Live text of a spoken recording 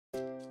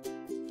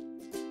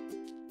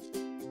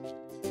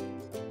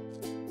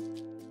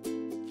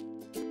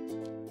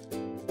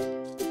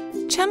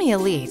Chummie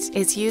Elite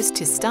is used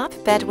to stop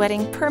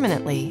bedwetting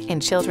permanently in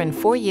children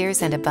 4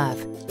 years and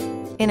above.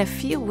 In a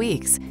few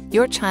weeks,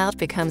 your child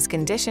becomes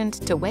conditioned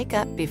to wake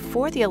up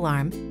before the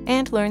alarm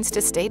and learns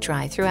to stay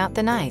dry throughout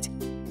the night.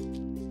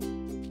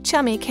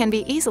 Chummie can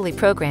be easily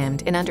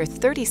programmed in under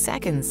 30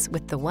 seconds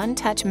with the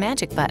one-touch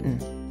magic button.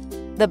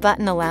 The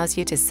button allows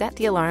you to set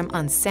the alarm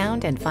on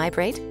sound and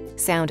vibrate,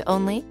 sound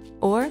only,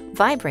 or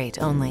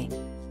vibrate only.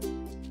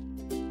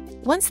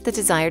 Once the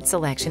desired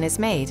selection is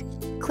made,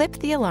 clip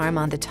the alarm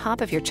on the top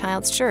of your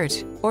child's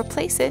shirt or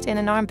place it in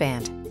an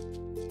armband.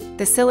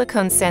 The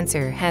silicone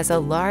sensor has a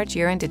large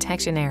urine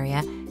detection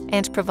area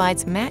and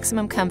provides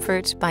maximum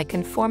comfort by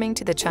conforming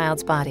to the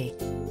child's body.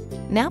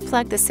 Now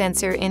plug the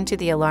sensor into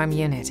the alarm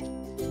unit.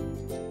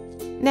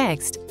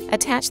 Next,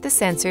 attach the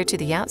sensor to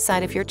the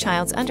outside of your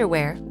child's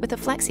underwear with a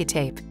flexi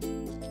tape.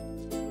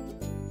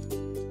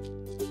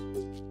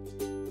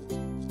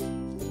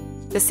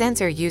 The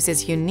sensor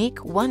uses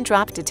unique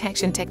one-drop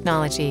detection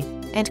technology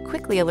and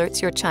quickly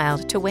alerts your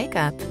child to wake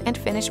up and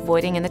finish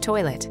voiding in the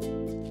toilet.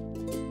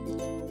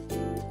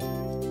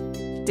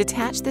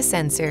 Detach the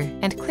sensor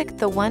and click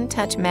the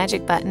one-touch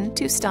magic button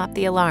to stop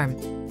the alarm.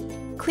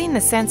 Clean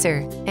the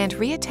sensor and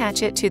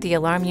reattach it to the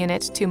alarm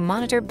unit to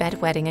monitor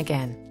bedwetting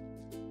again.